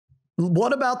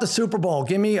What about the Super Bowl?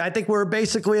 I think we're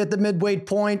basically at the midway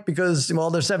point because,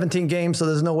 well, there's 17 games, so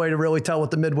there's no way to really tell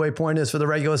what the midway point is for the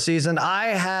regular season. I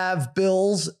have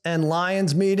Bills and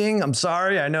Lions meeting. I'm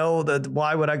sorry. I know that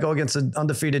why would I go against the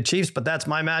undefeated Chiefs, but that's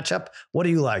my matchup. What do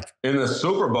you like? In the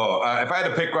Super Bowl, if I had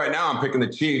to pick right now, I'm picking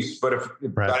the Chiefs, but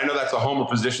I know that's a homer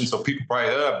position, so people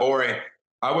probably, boring.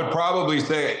 I would probably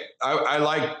say I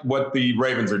like what the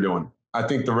Ravens are doing. I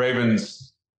think the Ravens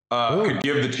could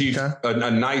give the Chiefs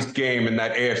a nice game in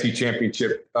that AFC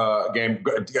Championship game,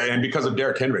 and because of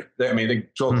Derrick Henry. They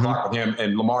control the clock with him,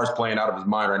 and Lamar's playing out of his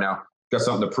mind right now. Got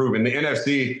something to prove. In the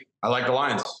NFC, I like the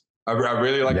Lions. I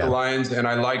really like the Lions, and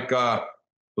I like,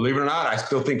 believe it or not, I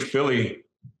still think Philly.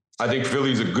 I think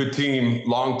Philly's a good team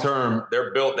long term.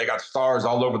 They're built. They got stars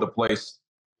all over the place,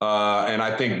 and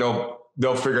I think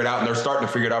they'll figure it out, and they're starting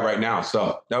to figure it out right now.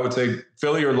 So I would say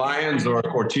Philly or Lions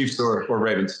or Chiefs or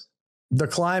Ravens. The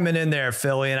climate in there,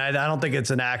 Philly, and I don't think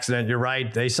it's an accident. You're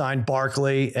right. They signed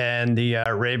Barkley, and the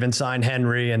Ravens signed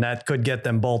Henry, and that could get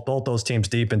them both those teams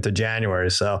deep into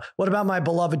January. So what about my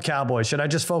beloved Cowboys? Should I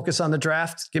just focus on the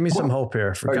draft? Give me some hope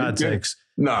here, for God's sakes.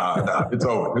 No, it's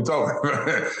over. It's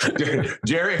over.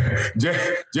 Jerry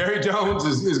Jones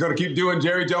is going to keep doing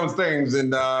Jerry Jones things,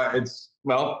 and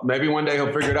maybe one day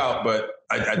he'll figure it out, but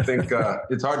I think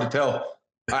it's hard to tell.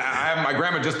 I have my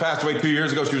grandma just passed away 2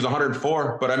 years ago. She was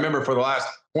 104, but I remember for the last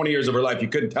 20 years of her life, you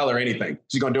couldn't tell her anything.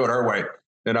 She's going to do it her way.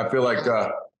 And I feel like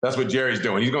that's what Jerry's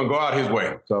doing. He's going to go out his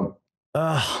way. So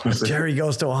Jerry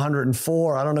goes to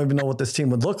 104. I don't even know what this team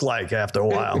would look like after a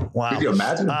while. Wow. Could you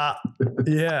imagine?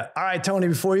 Yeah. All right, Tony,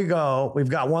 before you go, we've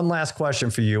got one last question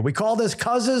for you. We call this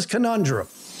Cousins Conundrum.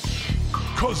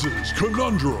 Cousins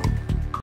Conundrum.